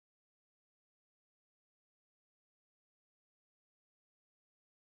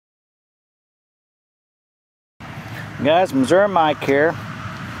Guys, Missouri Mike here,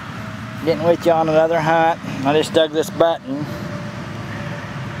 getting with you on another hunt. I just dug this button.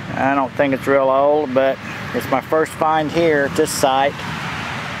 I don't think it's real old, but it's my first find here at this site.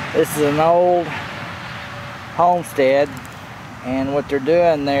 This is an old homestead, and what they're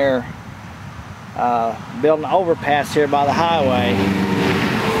doing, they're building an overpass here by the highway.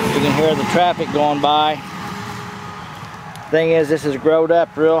 You can hear the traffic going by. Thing is, this is growed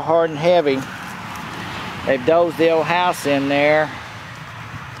up real hard and heavy. They've dozed the old house in there,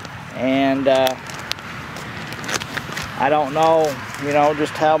 and I don't know,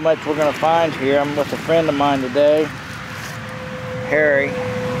 just how much we're gonna find here. I'm with a friend of mine today, Harry. I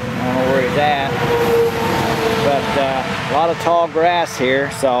don't know where he's at, but a lot of tall grass here,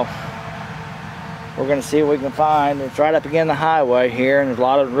 so we're gonna see what we can find. It's right up against the highway here, and there's a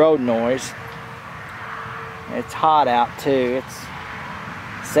lot of road noise. It's hot out too. It's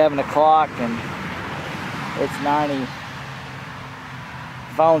 7 o'clock and it's 90.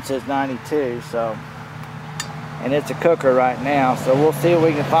 Phone says 92, so, and it's a cooker right now, so we'll see what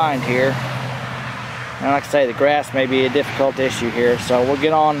we can find here. And like I say, the grass may be a difficult issue here, so we'll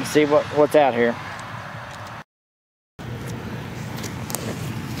get on and see what's out here.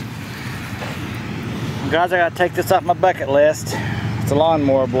 Guys, I gotta take this off my bucket list. It's a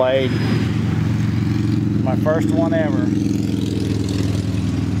lawnmower blade. My first one ever.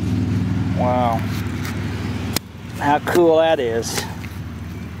 Wow. How cool that is.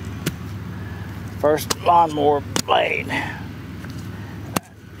 First lawnmower blade.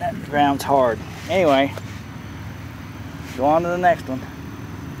 That ground's hard. Anyway, go on to the next one.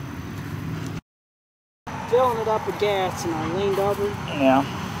 Filling it up with gas, and I leaned over. Yeah.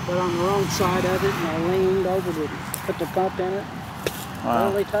 But on the wrong side of it, and I leaned over to put the pump in it. Wow.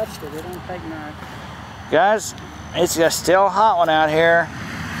 Barely touched it. It don't take much. Guys, it's a still hot one out here.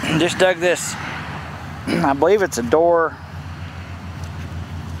 Just dug this. I believe it's a door.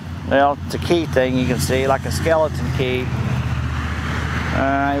 Well, it's a key thing, you can see, like a skeleton key.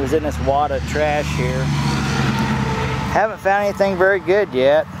 It was in this wad of trash here. Haven't found anything very good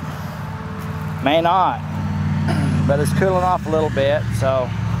yet. May not. But it's cooling off a little bit, so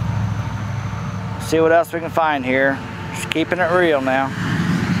see what else we can find here. Just keeping it real now.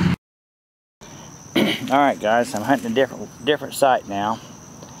 Alright guys, I'm hunting a different site now.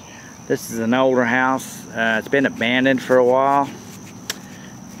 This is an older house. It's been abandoned for a while,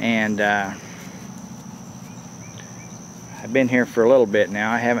 and I've been here for a little bit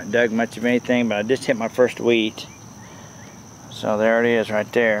now. I haven't dug much of anything, but I just hit my first wheat. So there it is right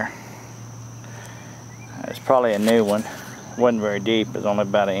there. It's probably a new one. It wasn't very deep. It was only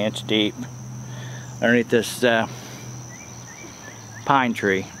about 1 inch deep underneath this pine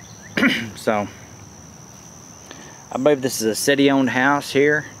tree. So I believe this is a city-owned house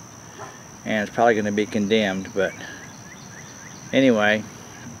here, and it's probably going to be condemned, but anyway,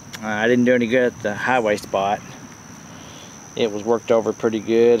 I didn't do any good at the highway spot. It was worked over pretty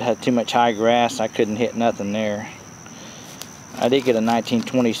good. Had too much high grass. I couldn't hit nothing there. I did get a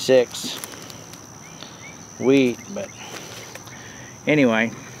 1926 wheat, but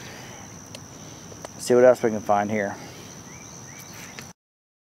anyway, let's see what else we can find here.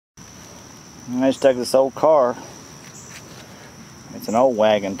 I just dug this old car. It's an old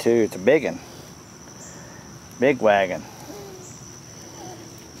wagon too. It's a big one. Big wagon.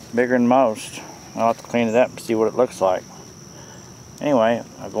 Bigger than most. I'll have to clean it up and see what it looks like. Anyway,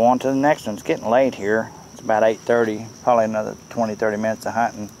 I'll go on to the next one. It's getting late here. It's about 8:30. Probably another 20-30 minutes of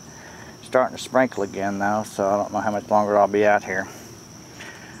hunting. Starting to sprinkle again though, so I don't know how much longer I'll be out here.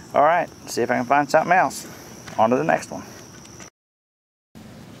 Alright, see if I can find something else. On to the next one.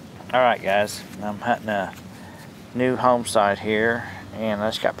 Alright guys, I'm hunting a new home site here, and I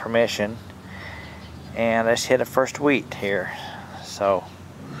just got permission, and I just hit a first wheat here, so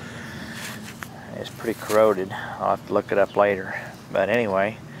it's pretty corroded. I'll have to look it up later, but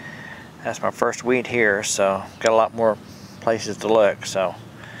anyway, that's my first wheat here, so got a lot more places to look, so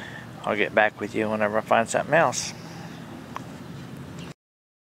I'll get back with you whenever I find something else.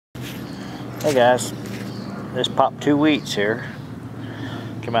 Hey guys, just popped 2 wheats here.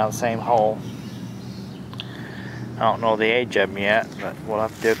 Come out of the same hole. I don't know the age of them yet, but we'll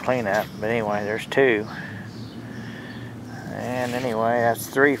have to do a cleanup. But anyway, there's 2. And anyway, that's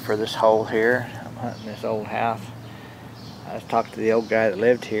 3 for this hole here. I'm hunting this old house. I just talked to the old guy that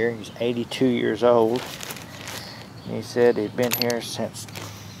lived here. He's 82 years old. He said he'd been here since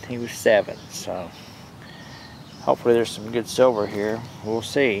he was 7. So hopefully there's some good silver here. We'll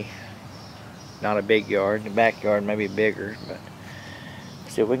see. Not a big yard. The backyard may be bigger, but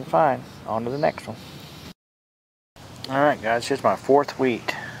see what we can find. On to the next one. Alright guys, here's my 4th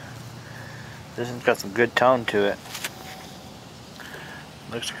wheat. This one's got some good tone to it.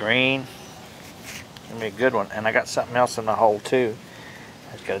 Looks green. Gonna be a good one. And I got something else in the hole too.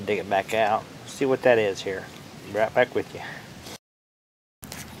 I just gotta dig it back out. See what that is here. Be right back with you.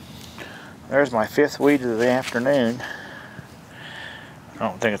 There's my 5th weed of the afternoon. I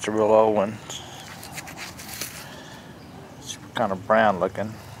don't think it's a real old one. It's kind of brown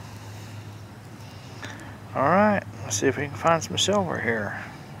looking. Alright, let's see if we can find some silver here.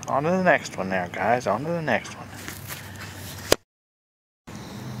 On to the next one now, guys. On to the next one.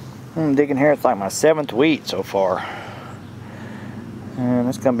 I'm digging here. It's like my 7th wheat so far. And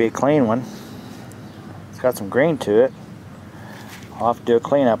it's going to be a clean one. It's got some green to it. I'll have to do a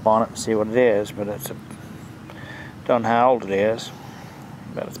cleanup on it and see what it is. But don't know how old it is.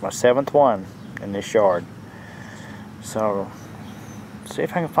 But it's my 7th one in this yard. So, see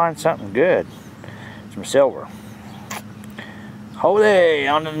if I can find something good. Some silver. Holy,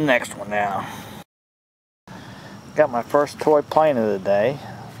 on to the next one now. Got my first toy plane of the day.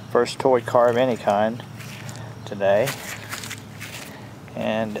 First toy car of any kind today.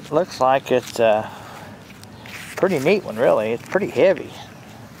 And it looks like it's a pretty neat one, really. It's pretty heavy.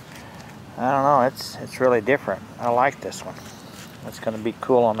 I don't know, it's really different. I like this one. It's going to be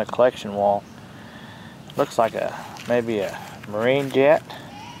cool on the collection wall. Looks like maybe a Marine jet.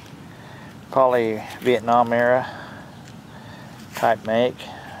 Probably Vietnam era type make.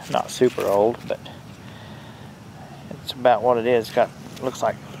 Not super old, but it's about what it is. Looks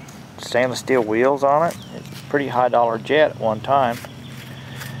like stainless steel wheels on it. It's a pretty high dollar jet at one time.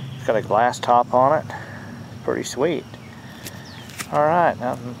 It's got a glass top on it. Pretty sweet. Alright,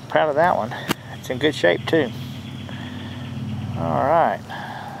 I'm proud of that one. It's in good shape too. Alright.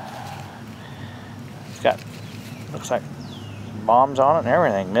 It's got, looks like bombs on it and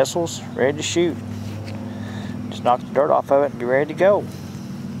everything. Missiles, ready to shoot. Just knock the dirt off of it and be ready to go.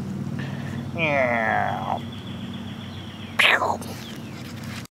 Yeah.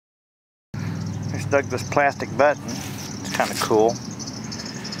 Just dug this plastic button. It's kind of cool.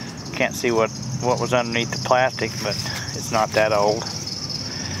 Can't see what was underneath the plastic, but it's not that old.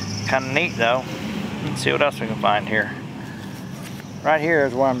 Kind of neat though. Let's see what else we can find here. Right here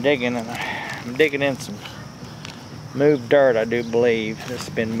is where I'm digging, and I'm digging in some moved dirt, I do believe. This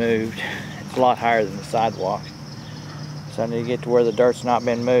has been moved. It's a lot higher than the sidewalk. So I need to get to where the dirt's not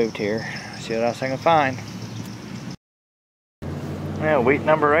been moved here. See what else I can find. Well, wheat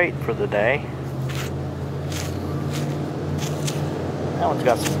number 8 for the day. That one's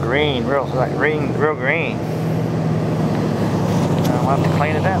got some green, real green. I'll have to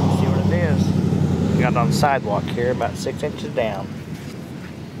clean it up and see what it is. Got it on the sidewalk here, about 6 inches down.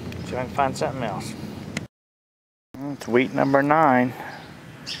 See if I can find something else. It's wheat number 9,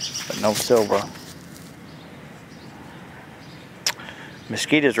 but no silver.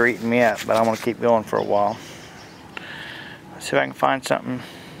 Mosquitoes are eating me up, but I'm going to keep going for a while. Let's see if I can find something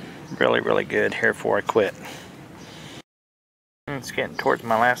really good here before I quit. It's getting towards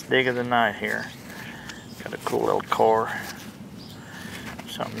my last dig of the night here. Got a cool little core.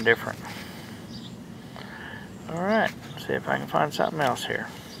 Something different. Alright, see if I can find something else here.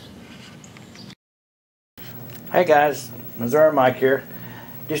 Hey guys, Missouri Mike here.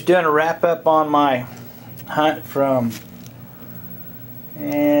 Just doing a wrap up on my hunt from,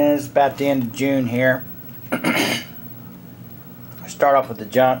 it's about the end of June here. Start off with the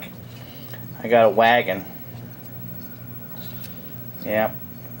junk. I got a wagon. Yeah,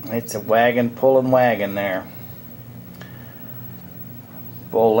 it's a wagon pulling wagon there.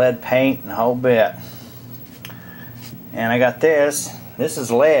 Full lead paint and the whole bit. And I got this. This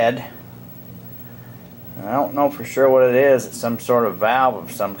is lead. I don't know for sure what it is. It's some sort of valve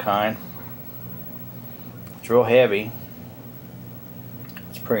of some kind. It's real heavy.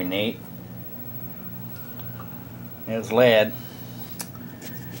 It's pretty neat. It's lead.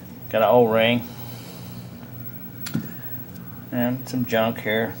 Got an O-ring. And some junk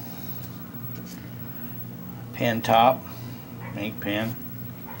here. Pen top. Ink pen.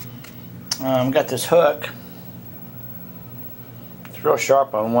 Got this hook. It's real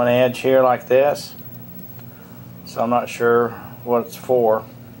sharp on one edge here like this. So I'm not sure what it's for.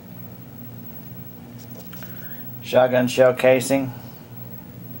 Shotgun shell casing.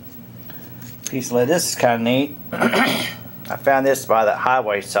 Piece of lead. This is kind of neat. I found this by the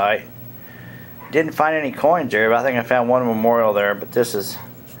highway site. Didn't find any coins there, but I think I found one memorial there. But this is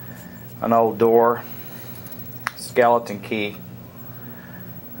an old door. Skeleton key.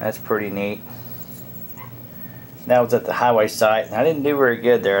 That's pretty neat. That was at the highway site. And I didn't do very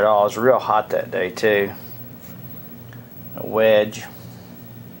good there at all. It was real hot that day too. A wedge.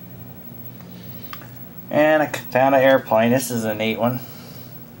 And I found an airplane. This is a neat one.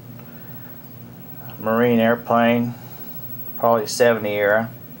 Marine airplane. probably 70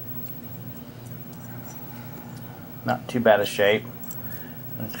 era. Not too bad a shape.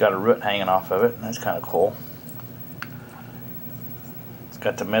 It's got a root hanging off of it. That's kind of cool. It's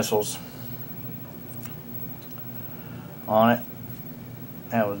got the missiles on it.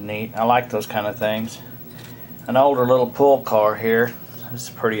 That was neat. I like those kind of things. An older little pull car here. This is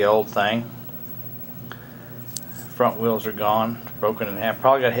a pretty old thing. Front wheels are gone, broken in half.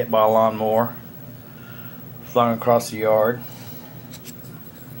 Probably got hit by a lawnmower. Flung across the yard.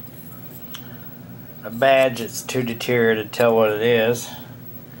 A badge that's too deteriorated to tell what it is.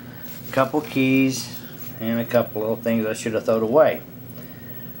 A couple keys and a couple little things I should have thrown away.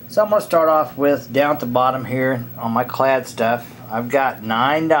 So I'm going to start off with down at the bottom here on my clad stuff. I've got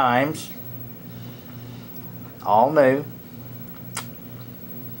 9 dimes, all new.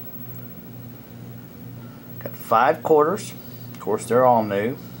 Got 5 quarters, of course they're all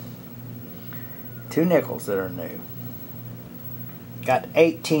new. 2 nickels that are new. Got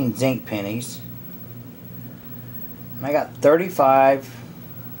 18 zinc pennies. And I got 35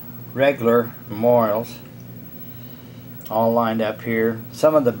 regular memorials all lined up here.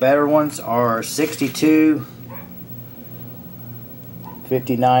 Some of the better ones are 62,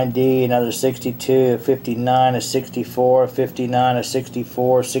 59D, another 62, a 59, a 64, a 59, a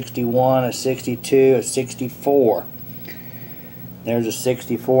 64, 61, a 62, a 64. There's a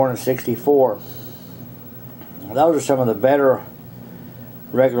 64 and a 64. Those are some of the better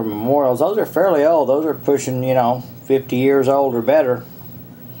regular memorials. Those are fairly old. Those are pushing, you know, 50 years old or better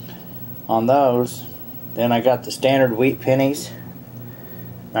on those. Then I got the standard wheat pennies,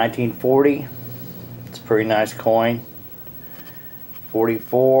 1940. It's a pretty nice coin.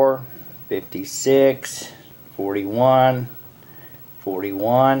 44, 56, 41,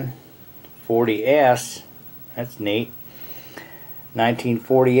 41, 40S. That's neat.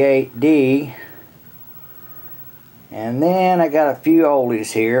 1948D. And then I got a few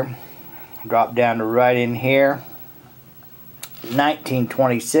oldies here. Drop down to right in here.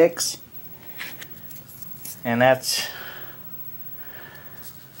 1926. And that's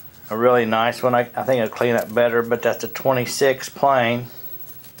a really nice one. I think I'll clean up better, but that's a 26 plain.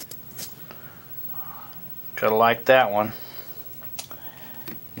 Gotta like that one.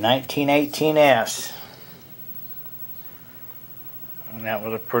 1918S. And that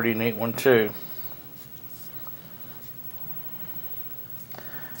was a pretty neat one too.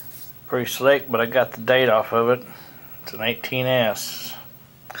 Pretty slick, but I got the date off of it. It's an 18S.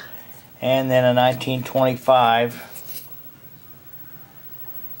 And then a 1925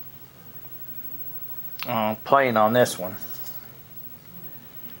 plain on this one.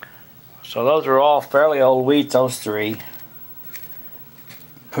 So those are all fairly old wheats, those 3.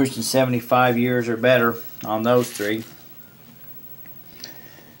 Pushing 75 years or better on those 3.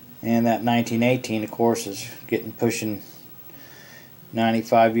 And that 1918, of course, is getting pushing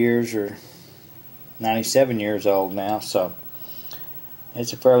 95 years or 97 years old now, so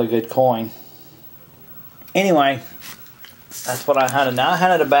it's a fairly good coin. Anyway, that's what I hunted. Now I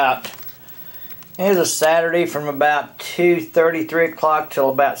hunted about, it was a Saturday from about 2:30, 3 o'clock till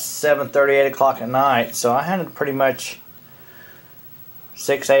about 7:30, 8 o'clock at night. So I hunted pretty much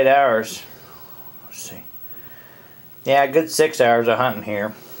 6-8 hours. Let's see. Yeah, a good 6 hours of hunting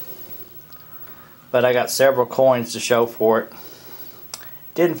here. But I got several coins to show for it.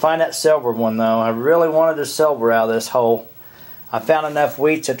 Didn't find that silver one though. I really wanted the silver out of this hole. I found enough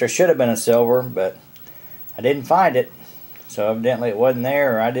wheats that there should have been a silver, but I didn't find it. So evidently it wasn't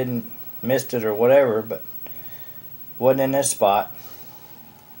there, or I didn't missed it or whatever, but it wasn't in this spot.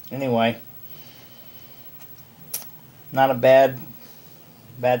 Anyway, not a bad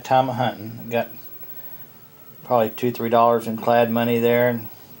time of hunting. I got probably $2-3 in clad money there, and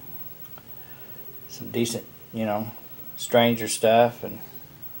some decent, you know, stranger stuff, and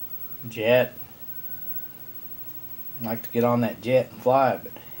jet. I'd like to get on that jet and fly,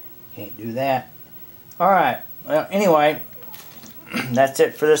 but can't do that. Alright, well anyway, that's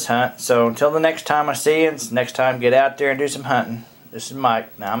it for this hunt. So until the next time I see you, next time get out there and do some hunting. This is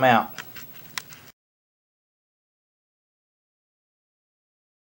Mike. Now I'm out.